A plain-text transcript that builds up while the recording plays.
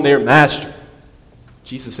their master.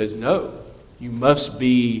 Jesus says, no, you must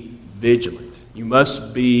be vigilant. You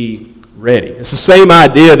must be ready. It's the same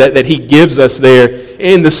idea that he gives us there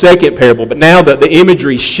in the second parable, but now the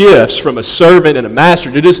imagery shifts from a servant and a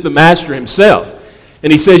master to just the master himself.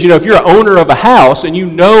 And he says, if you're an owner of a house and you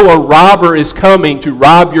know a robber is coming to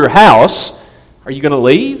rob your house, are you going to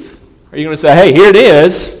leave? Are you going to say, hey, here it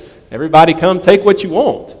is, everybody come take what you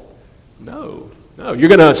want? No, you're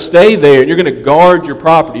going to stay there and you're going to guard your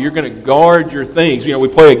property. You're going to guard your things. We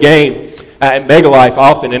play a game at Megalife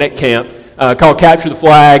often and at camp called Capture the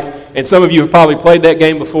Flag. And some of you have probably played that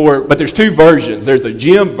game before, but there's two versions. There's the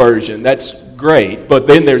gym version, that's great, but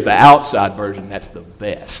then there's the outside version, that's the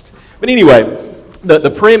best. But anyway,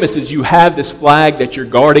 the premise is you have this flag that you're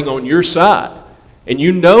guarding on your side, and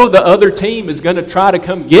you know the other team is going to try to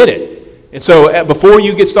come get it. And so before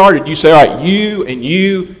you get started, you say, all right,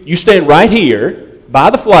 you stand right here by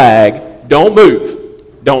the flag, don't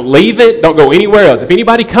move. Don't leave it, don't go anywhere else. If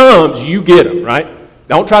anybody comes, you get them, right?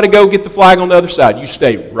 Don't try to go get the flag on the other side. You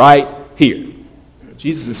stay right here.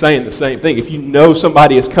 Jesus is saying the same thing. If you know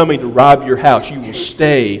somebody is coming to rob your house, you will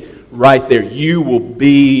stay right there. You will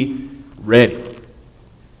be ready.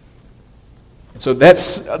 And so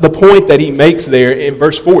that's the point that he makes there in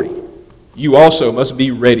verse 40. You also must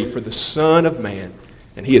be ready for the Son of Man,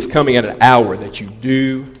 and he is coming at an hour that you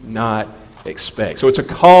do not expect. So it's a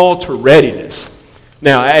call to readiness.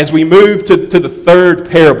 Now, as we move to the third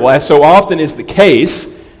parable, as so often is the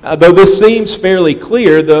case, though this seems fairly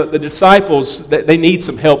clear, the disciples, they need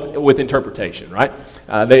some help with interpretation, right?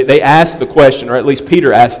 They ask the question, or at least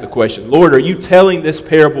Peter asked the question, Lord, are you telling this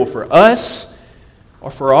parable for us or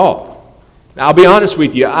for all? Now, I'll be honest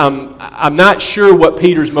with you, I'm not sure what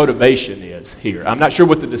Peter's motivation is here. I'm not sure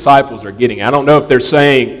what the disciples are getting. I don't know if they're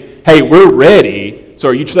saying, hey, we're ready, so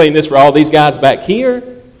are you saying this for all these guys back here?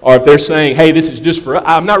 Or if they're saying, hey, this is just for us.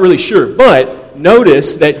 I'm not really sure. But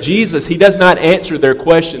notice that Jesus, he does not answer their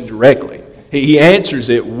question directly. He answers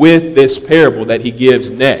it with this parable that he gives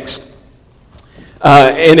next.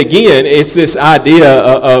 And again, it's this idea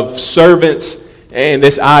of servants and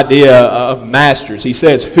this idea of masters. He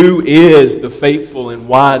says, who is the faithful and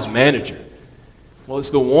wise manager? Well, it's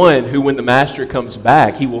the one who, when the master comes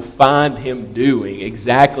back, he will find him doing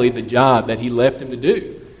exactly the job that he left him to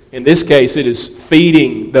do. In this case, it is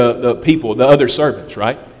feeding the people, the other servants,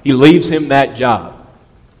 right? He leaves him that job.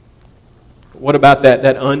 What about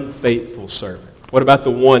that unfaithful servant? What about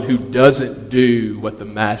the one who doesn't do what the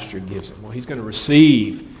master gives him? Well, he's going to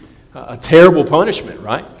receive a terrible punishment,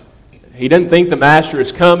 right? He doesn't think the master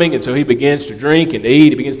is coming, and so he begins to drink and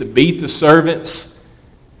eat. He begins to beat the servants.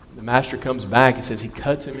 The master comes back. He says he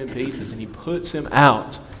cuts him in pieces, and he puts him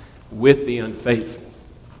out with the unfaithful.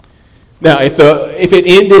 Now, if it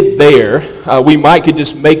ended there, we could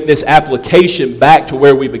just make this application back to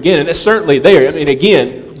where we begin. And it's certainly there. I mean,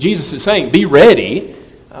 again, Jesus is saying, be ready.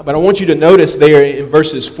 But I want you to notice there in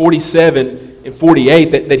verses 47 and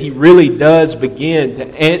 48 that he really does begin to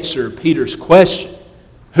answer Peter's question.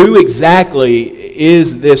 Who exactly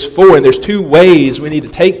is this for? And there's two ways we need to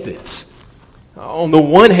take this. On the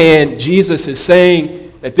one hand, Jesus is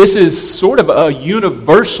saying that this is sort of a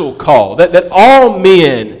universal call, that all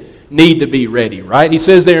men need to be ready, right? He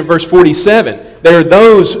says there in verse 47, there are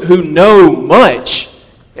those who know much,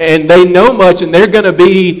 and they know much, and they're going to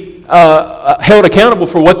be held accountable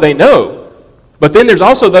for what they know. But then there's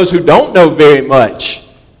also those who don't know very much.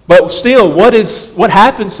 But still, what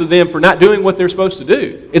happens to them for not doing what they're supposed to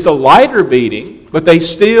do? It's a lighter beating, but they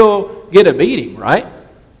still get a beating, right?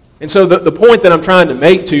 And so the point that I'm trying to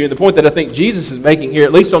make to you, and the point that I think Jesus is making here,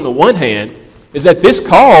 at least on the one hand, is that this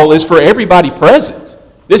call is for everybody present.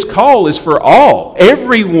 This call is for all.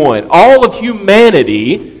 Everyone, all of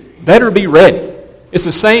humanity better be ready. It's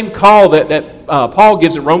the same call that Paul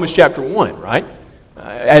gives in Romans chapter 1, right?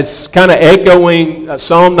 As kind of echoing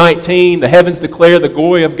Psalm 19, the heavens declare the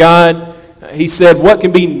glory of God. He said, what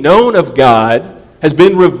can be known of God has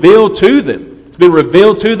been revealed to them. It's been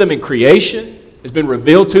revealed to them in creation. It's been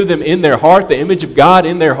revealed to them in their heart, the image of God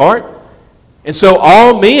in their heart. And so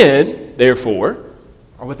all men, therefore,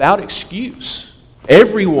 are without excuse.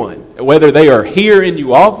 Everyone, whether they are here in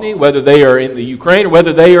New Albany, whether they are in the Ukraine, or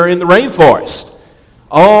whether they are in the rainforest,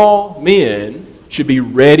 all men should be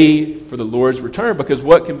ready for the Lord's return, because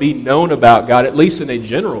what can be known about God, at least in a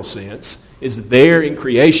general sense, is there in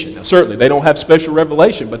creation. Now, certainly, they don't have special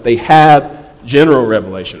revelation, but they have general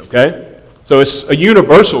revelation, okay? So it's a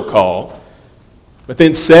universal call, but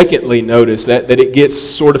then secondly, notice that it gets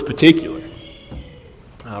sort of particular.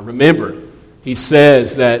 Remember, he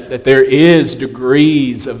says that there is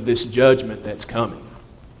degrees of this judgment that's coming.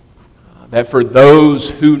 That for those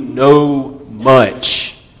who know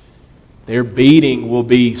much, their beating will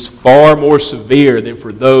be far more severe than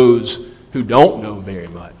for those who don't know very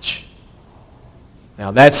much.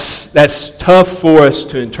 Now, that's tough for us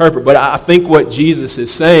to interpret, but I think what Jesus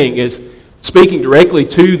is saying is speaking directly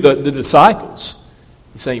to the disciples.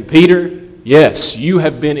 He's saying, Peter, yes, you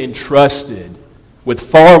have been entrusted with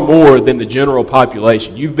far more than the general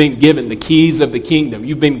population. You've been given the keys of the kingdom.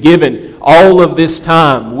 You've been given all of this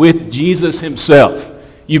time with Jesus himself.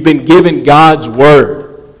 You've been given God's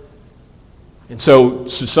word. And so,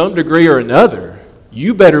 to some degree or another,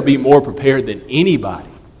 you better be more prepared than anybody.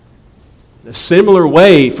 In a similar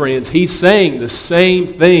way, friends, he's saying the same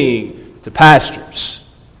thing to pastors,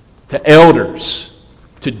 to elders,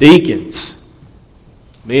 to deacons.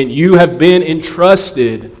 Man, you have been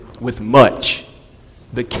entrusted with much.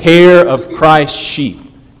 The care of Christ's sheep.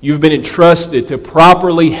 You've been entrusted to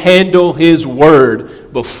properly handle his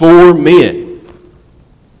word before men.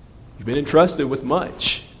 You've been entrusted with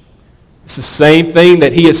much. It's the same thing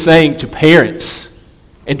that he is saying to parents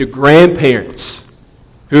and to grandparents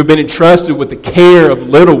who have been entrusted with the care of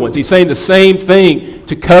little ones. He's saying the same thing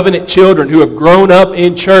to covenant children who have grown up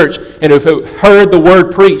in church and have heard the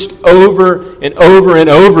word preached over and over and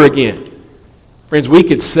over again. Friends, we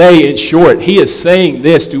could say, in short, he is saying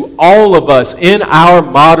this to all of us in our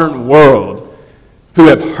modern world who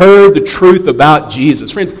have heard the truth about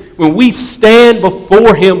Jesus. Friends, when we stand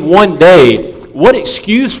before him one day, what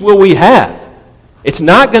excuse will we have? It's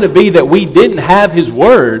not going to be that we didn't have his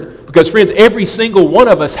word, because, friends, every single one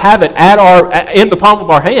of us have it in the palm of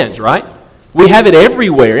our hands, right? We have it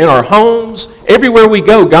everywhere, in our homes, everywhere we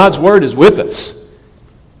go, God's word is with us.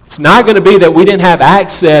 It's not going to be that we didn't have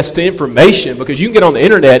access to information, because you can get on the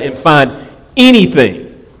internet and find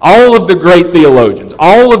anything. All of the great theologians,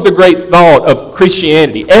 all of the great thought of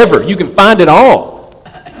Christianity ever, you can find it all.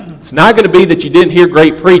 It's not going to be that you didn't hear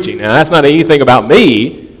great preaching. Now, that's not anything about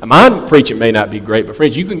me. My preaching may not be great, but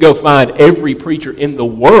friends, you can go find every preacher in the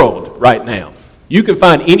world right now. You can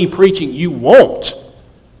find any preaching you want,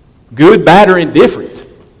 good, bad, or indifferent.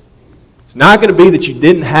 It's not going to be that you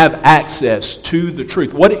didn't have access to the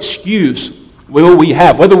truth. What excuse will we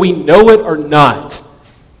have? Whether we know it or not,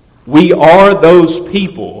 we are those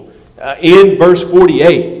people in verse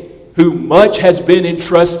 48 who much has been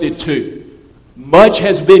entrusted to. Much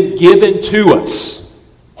has been given to us.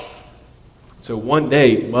 So one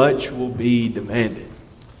day, much will be demanded.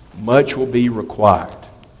 Much will be required.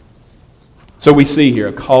 So we see here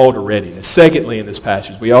a call to readiness. Secondly, in this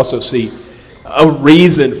passage, we also see a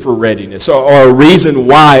reason for readiness, or a reason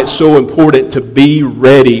why it's so important to be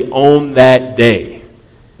ready on that day.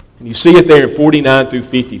 And you see it there in 49 through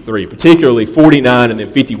 53, particularly 49 and then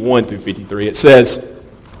 51 through 53. It says,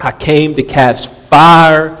 I came to cast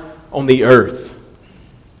fire on the earth.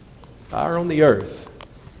 Fire on the earth,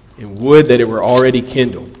 and would that it were already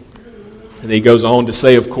kindled. And he goes on to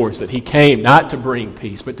say, of course, that he came not to bring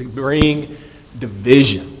peace, but to bring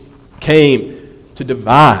division. Came to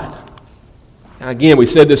divide. Now, again, we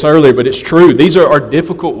said this earlier, but it's true. These are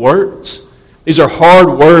difficult words. These are hard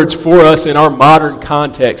words for us in our modern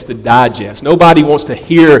context to digest. Nobody wants to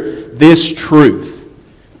hear this truth,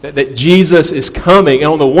 that Jesus is coming.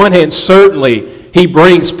 And on the one hand, certainly, he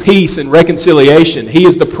brings peace and reconciliation. He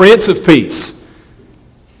is the Prince of Peace.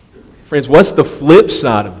 Friends, what's the flip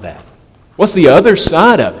side of that? What's the other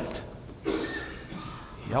side of it?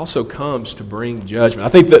 He also comes to bring judgment. I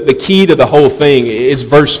think that the key to the whole thing is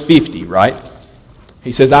verse 50, right?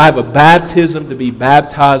 He says, I have a baptism to be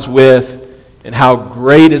baptized with, and how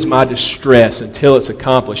great is my distress until it's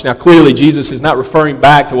accomplished. Now, clearly, Jesus is not referring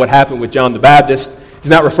back to what happened with John the Baptist.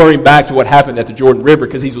 He's not referring back to what happened at the Jordan River,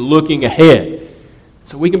 because he's looking ahead.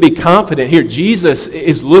 So we can be confident here. Jesus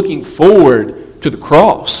is looking forward to the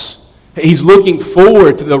cross. He's looking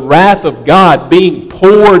forward to the wrath of God being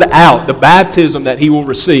poured out, the baptism that he will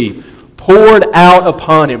receive, poured out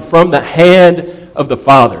upon him from the hand of the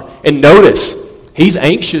Father. And notice, he's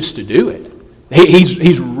anxious to do it.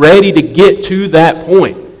 He's ready to get to that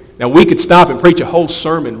point. Now, we could stop and preach a whole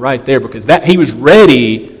sermon right there, because he was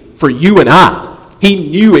ready for you and I. He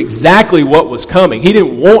knew exactly what was coming. He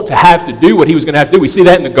didn't want to have to do what he was going to have to do. We see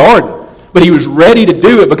that in the garden. But he was ready to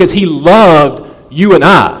do it because he loved you and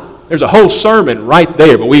I. There's a whole sermon right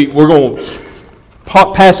there, but we're going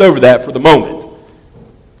to pass over that for the moment.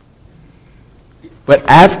 But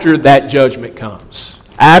after that judgment comes,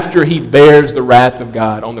 after he bears the wrath of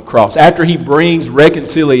God on the cross, after he brings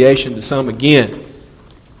reconciliation to some again,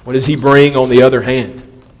 what does he bring on the other hand?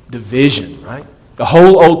 Division, right? The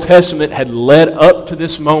whole Old Testament had led up to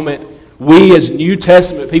this moment. We as New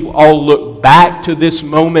Testament people all look back to this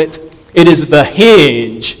moment. It is the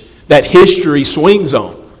hinge that history swings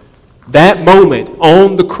on. That moment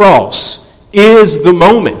on the cross is the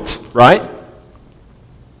moment, right?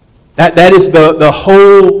 That is the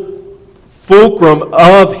whole fulcrum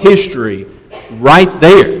of history right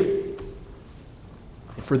there.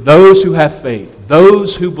 And for those who have faith,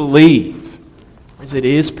 those who believe, it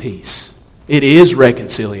is peace. It is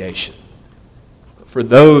reconciliation. But for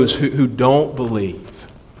those who don't believe,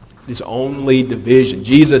 it is only division.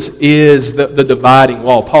 Jesus is the dividing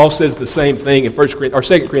wall. Paul says the same thing in 2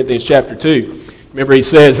 Corinthians chapter 2. Remember, he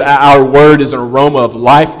says, our word is an aroma of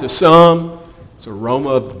life to some, it's an aroma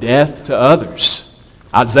of death to others.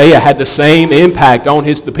 Isaiah had the same impact on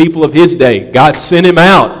the people of his day. God sent him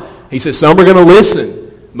out. He said, some are going to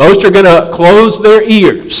listen. Most are going to close their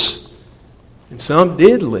ears. And some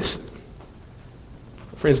did listen.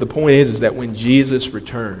 Friends, the point is that when Jesus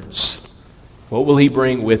returns, what will he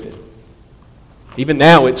bring with him? Even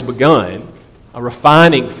now it's begun, a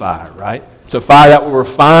refining fire, right? It's a fire that will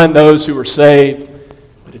refine those who are saved,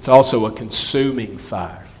 but it's also a consuming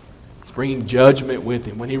fire. It's bringing judgment with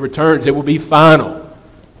him. When he returns, it will be final.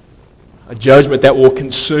 A judgment that will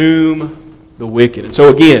consume the wicked. And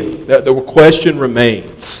so again, the question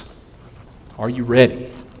remains, are you ready?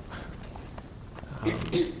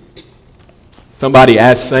 Somebody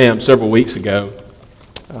asked Sam several weeks ago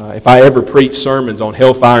if I ever preached sermons on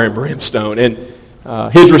hellfire and brimstone. And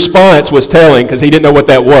his response was telling, because he didn't know what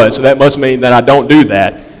that was, so that must mean that I don't do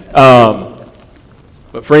that.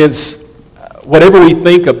 But friends, whatever we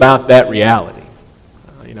think about that reality,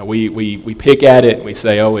 we pick at it and we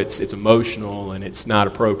say, oh, it's emotional and it's not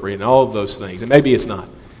appropriate and all of those things. And maybe it's not.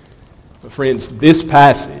 But friends, this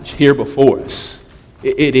passage here before us,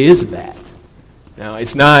 it is that. Now,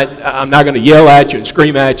 it's not, I'm not going to yell at you and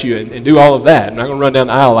scream at you and do all of that. I'm not going to run down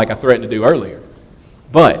the aisle like I threatened to do earlier.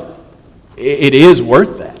 But it is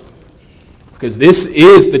worth that. Because this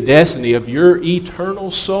is the destiny of your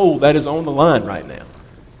eternal soul that is on the line right now.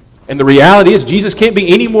 And the reality is, Jesus can't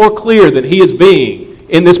be any more clear than he is being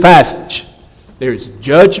in this passage. There's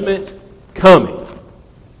judgment coming.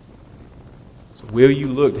 So will you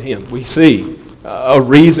look to him? We see a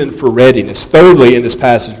reason for readiness. Thirdly, in this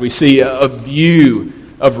passage, we see a view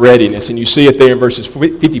of readiness. And you see it there in verses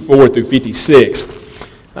 54 through 56.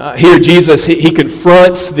 Here, Jesus, he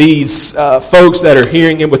confronts these folks that are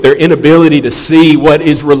hearing him with their inability to see what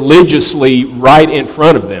is religiously right in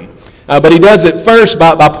front of them. But he does it first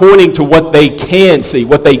by pointing to what they can see,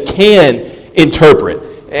 what they can interpret.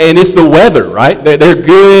 And it's the weather, right? They're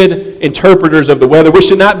good interpreters of the weather, which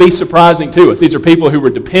should not be surprising to us. These are people who were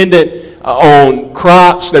dependent on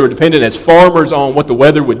crops. They were dependent as farmers on what the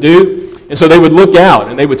weather would do. And so they would look out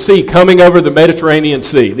and they would see coming over the Mediterranean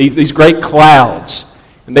Sea, these great clouds.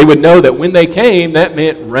 And they would know that when they came, that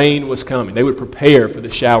meant rain was coming. They would prepare for the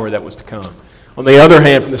shower that was to come. On the other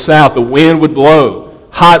hand, from the south, the wind would blow.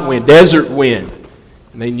 Hot wind, desert wind.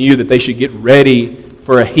 And they knew that they should get ready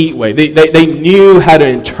for a heat wave. They knew how to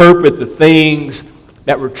interpret the things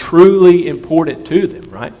that were truly important to them,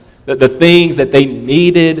 right? The things that they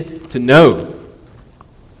needed to know.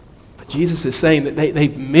 But Jesus is saying that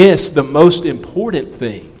they've missed the most important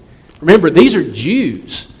thing. Remember, these are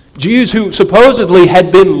Jews. Jews who supposedly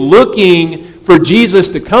had been looking for Jesus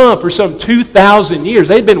to come for some 2,000 years.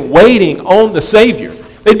 They'd been waiting on the Savior.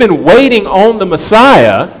 They'd been waiting on the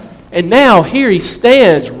Messiah, and now here he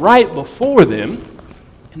stands right before them,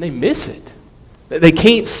 and they miss it. They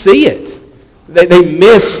can't see it. They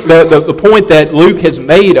miss the point that Luke has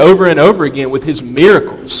made over and over again with his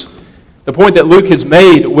miracles. The point that Luke has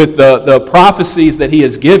made with the prophecies that he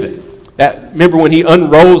has given. Remember when he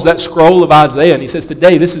unrolls that scroll of Isaiah, and he says,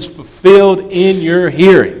 today this is fulfilled in your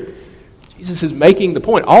hearing. Jesus is making the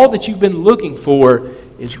point. All that you've been looking for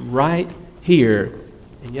is right here,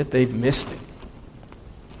 and yet they've missed it.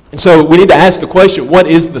 And so we need to ask the question, what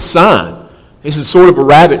is the sign? This is sort of a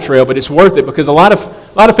rabbit trail, but it's worth it because a lot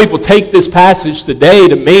of people take this passage today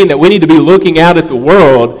to mean that we need to be looking out at the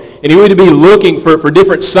world and we need to be looking for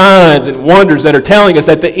different signs and wonders that are telling us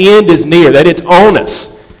that the end is near, that it's on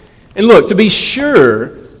us. And look, to be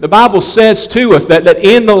sure, the Bible says to us that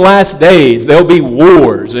in the last days there'll be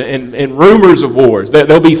wars and rumors of wars.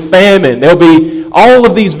 There'll be famine. There'll be all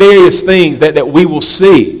of these various things that we will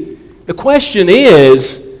see. The question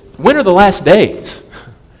is, when are the last days?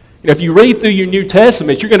 If you read through your New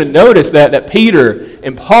Testament, you're going to notice that Peter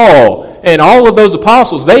and Paul and all of those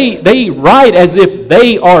apostles, they write as if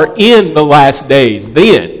they are in the last days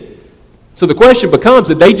then. So the question becomes,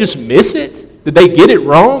 did they just miss it? Did they get it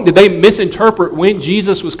wrong? Did they misinterpret when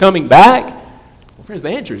Jesus was coming back? Well, friends, the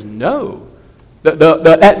answer is no.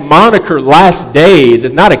 That moniker, last days,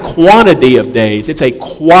 is not a quantity of days. It's a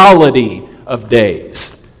quality of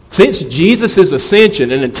days. Since Jesus'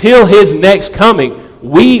 ascension and until his next coming,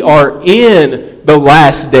 we are in the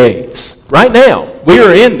last days. Right now, we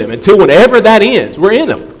are in them. Until whenever that ends, we're in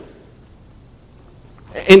them.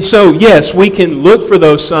 And so, yes, we can look for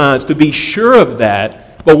those signs to be sure of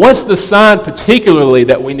that. But what's the sign particularly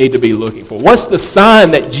that we need to be looking for? What's the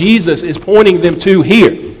sign that Jesus is pointing them to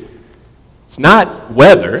here? It's not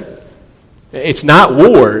weather. It's not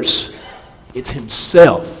wars. It's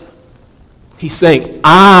himself. He's saying,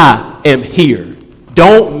 I am here.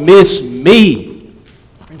 Don't miss me.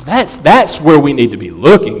 That's where we need to be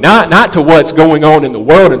looking. Not to what's going on in the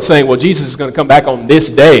world and saying, well, Jesus is going to come back on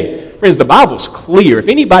this day. Friends, the Bible's clear. If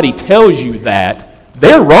anybody tells you that,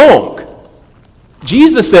 they're wrong.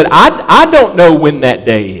 Jesus said, I don't know when that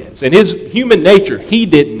day is. In his human nature, he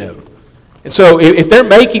didn't know. And so if they're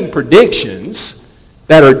making predictions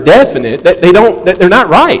that are definite, that they're not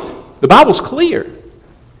right. The Bible's clear.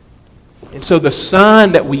 And so the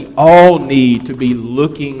sign that we all need to be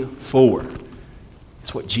looking for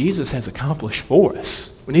is what Jesus has accomplished for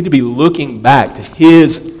us. We need to be looking back to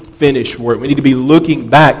his finished work. We need to be looking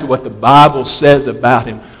back to what the Bible says about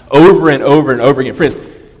him over and over and over again. Friends,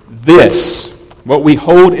 this, what we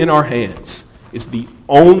hold in our hands, is the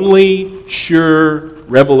only sure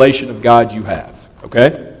revelation of God you have.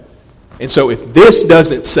 Okay? And so if this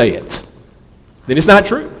doesn't say it, then it's not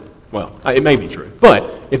true. Well, it may be true. But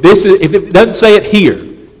if it doesn't say it here,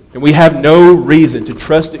 then we have no reason to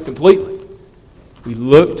trust it completely. We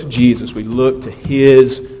look to Jesus. We look to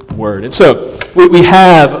his word. And so we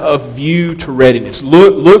have a view to readiness.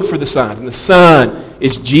 Look for the signs. And the sign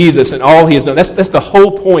is Jesus and all he has done. That's the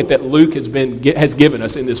whole point that Luke has given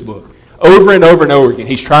us in this book. Over and over and over again,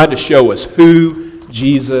 he's trying to show us who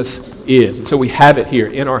Jesus is. And so we have it here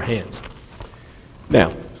in our hands.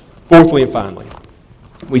 Now, fourthly and finally,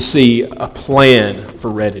 we see a plan for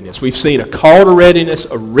readiness. We've seen a call to readiness,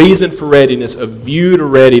 a reason for readiness, a view to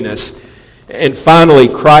readiness. And finally,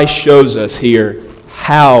 Christ shows us here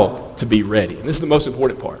how to be ready. And this is the most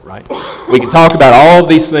important part, right? We can talk about all of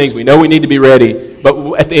these things. We know we need to be ready.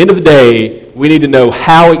 But at the end of the day, we need to know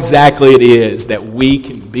how exactly it is that we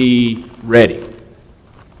can be ready.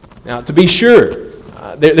 Now, to be sure,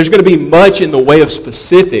 there's going to be much in the way of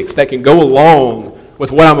specifics that can go along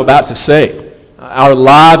with what I'm about to say. Our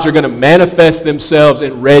lives are going to manifest themselves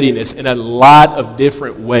in readiness in a lot of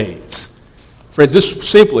different ways. Friends, just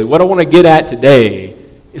simply, what I want to get at today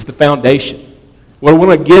is the foundation. What I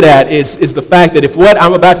want to get at is the fact that if what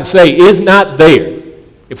I'm about to say is not there,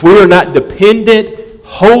 if we are not dependent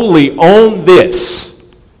wholly on this,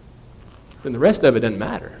 then the rest of it doesn't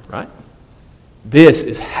matter, right? This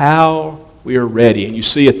is how we are ready. And you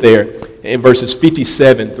see it there in verses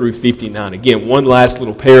 57 through 59. Again, one last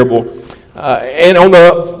little parable. And on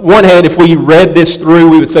the one hand, if we read this through,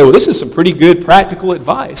 we would say, well, this is some pretty good practical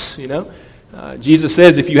advice, you know. Jesus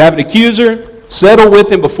says, if you have an accuser, settle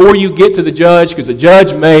with him before you get to the judge, because the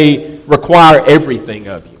judge may require everything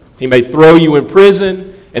of you. He may throw you in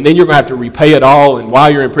prison, and then you're going to have to repay it all, and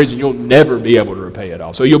while you're in prison, you'll never be able to repay it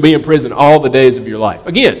all. So you'll be in prison all the days of your life.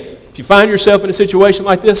 Again, if you find yourself in a situation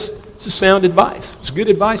like this, it's just sound advice. It's good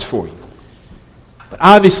advice for you. But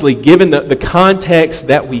obviously, given the context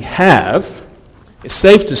that we have, it's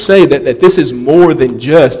safe to say that this is more than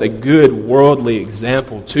just a good worldly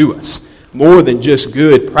example to us, more than just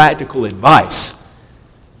good practical advice.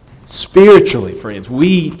 Spiritually, friends,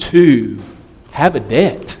 we too have a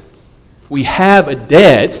debt. We have a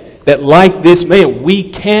debt that, like this man, we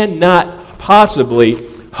cannot possibly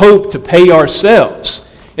hope to pay ourselves.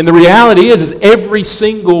 And the reality is every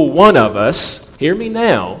single one of us, hear me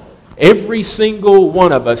now, every single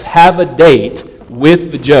one of us have a date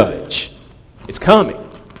with the judge. It's coming.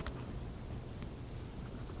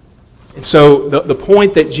 And so the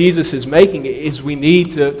point that Jesus is making is we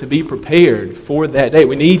need to be prepared for that day.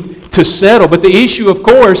 We need to settle. But the issue, of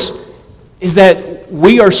course, is that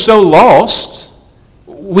we are so lost,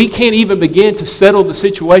 we can't even begin to settle the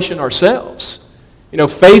situation ourselves. You know,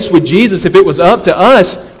 faced with Jesus, if it was up to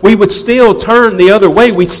us, we would still turn the other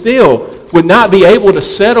way. We still would not be able to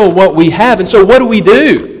settle what we have. And so what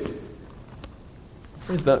do?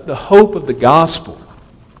 Friends, the hope of the gospel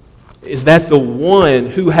is that the one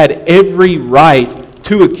who had every right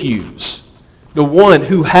to accuse, the one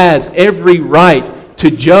who has every right to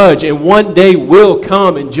judge, and one day will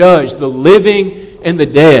come and judge the living and the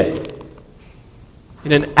dead,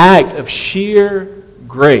 in an act of sheer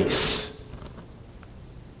grace,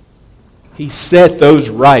 he set those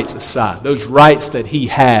rights aside, those rights that he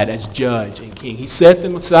had as judge and king. He set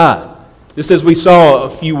them aside. Just as we saw a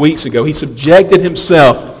few weeks ago, he subjected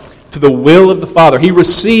himself to the will of the Father. He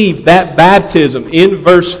received that baptism in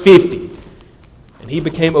verse 50. And he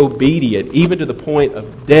became obedient even to the point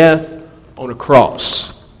of death on a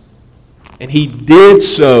cross. And he did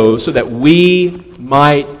so that we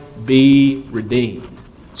might be redeemed,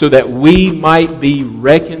 so that we might be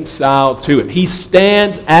reconciled to him. He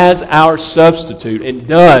stands as our substitute and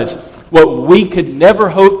does what we could never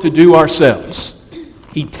hope to do ourselves.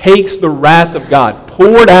 He takes the wrath of God,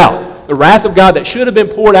 poured out, the wrath of God that should have been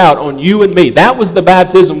poured out on you and me. That was the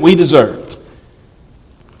baptism we deserved.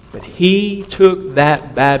 But he took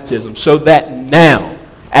that baptism so that now,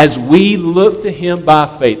 as we look to him by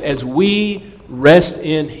faith, as we rest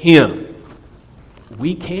in him,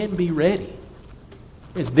 we can be ready.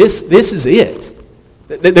 This is it.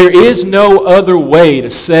 There is no other way to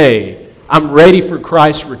say, I'm ready for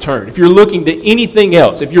Christ's return. If you're looking to anything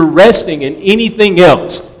else, if you're resting in anything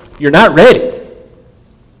else, you're not ready.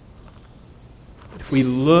 But if we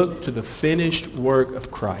look to the finished work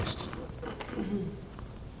of Christ,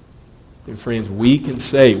 then friends, we can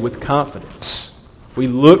say with confidence, we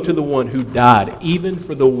look to the one who died even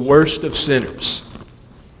for the worst of sinners.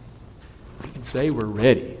 We can say we're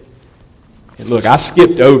ready. And look, I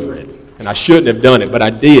skipped over it, and I shouldn't have done it, but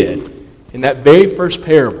I did. In that very first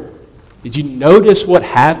parable, did you notice what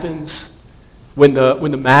happens when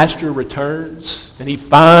the master returns and he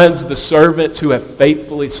finds the servants who have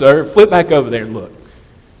faithfully served? Flip back over there and look.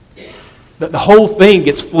 The whole thing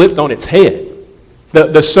gets flipped on its head.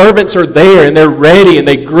 The servants are there and they're ready and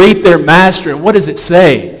they greet their master. And what does it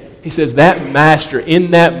say? He says that master,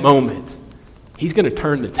 in that moment, he's going to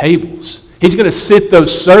turn the tables. He's going to sit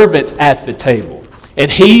those servants at the table. And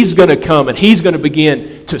he's going to come and he's going to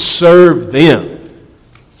begin to serve them.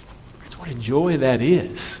 That's what a joy that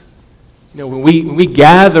is. You know, when we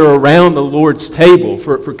gather around the Lord's table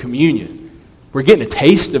for communion, we're getting a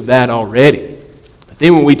taste of that already. But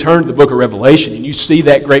then when we turn to the book of Revelation and you see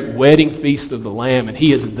that great wedding feast of the Lamb and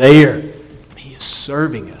he is there, and he is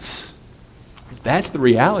serving us. That's the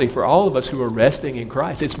reality for all of us who are resting in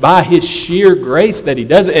Christ. It's by his sheer grace that he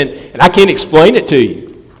does it. And I can't explain it to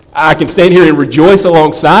you. I can stand here and rejoice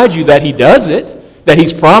alongside you that he does it, that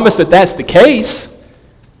he's promised that that's the case.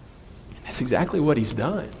 And that's exactly what he's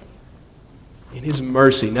done. In his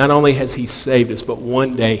mercy, not only has he saved us, but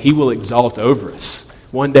one day he will exalt over us.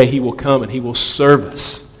 One day he will come and he will serve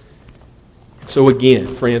us. So again,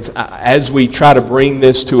 friends, as we try to bring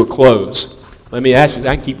this to a close, let me ask you,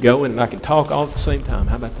 I can keep going and I can talk all at the same time.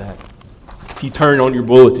 How about that? If you turn on your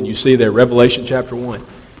bulletin, you see there, Revelation chapter 1,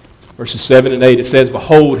 verses 7 and 8, it says,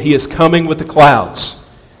 Behold, he is coming with the clouds,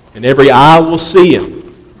 and every eye will see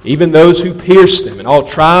him, even those who pierced him, and all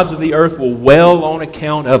tribes of the earth will wail on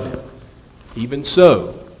account of him. Even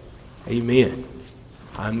so, amen.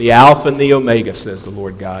 I'm the Alpha and the Omega, says the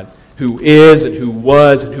Lord God, who is and who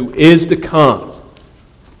was and who is to come,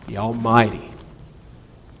 the Almighty.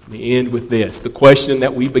 Let me end with this, the question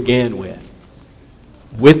that we began with.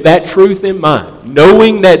 With that truth in mind,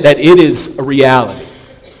 knowing that it is a reality,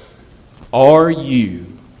 are you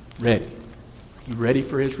ready? Are you ready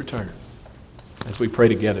for his return? As we pray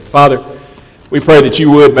together. Father, we pray that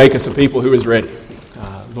you would make us a people who is ready.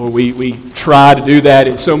 Lord, we try to do that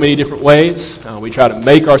in so many different ways. We try to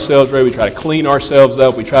make ourselves ready. We try to clean ourselves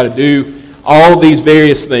up. We try to do all these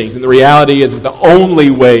various things. And the reality is the only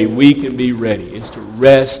way we can be ready is to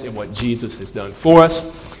rest in what Jesus has done for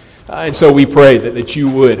us. And so we pray that you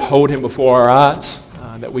would hold him before our eyes,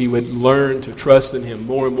 that we would learn to trust in him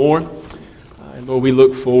more and more. And Lord, we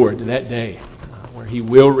look forward to that day where he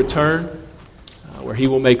will return, where he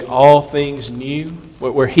will make all things new,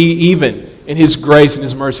 where he even in his grace and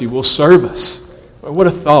his mercy will serve us. What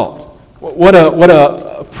a thought. What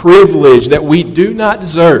a privilege that we do not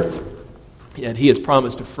deserve. Yet he has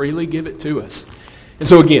promised to freely give it to us. And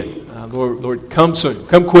so again, Lord, come soon.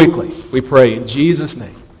 Come quickly. We pray in Jesus'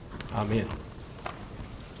 name. Amen.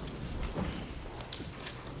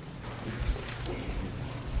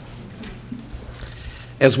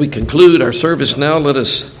 As we conclude our service now, let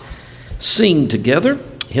us sing together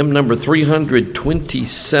hymn number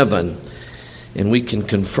 327. And we can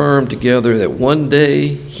confirm together that one day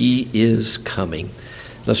he is coming.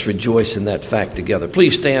 Let's rejoice in that fact together.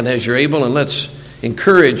 Please stand as you're able and let's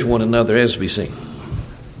encourage one another as we sing.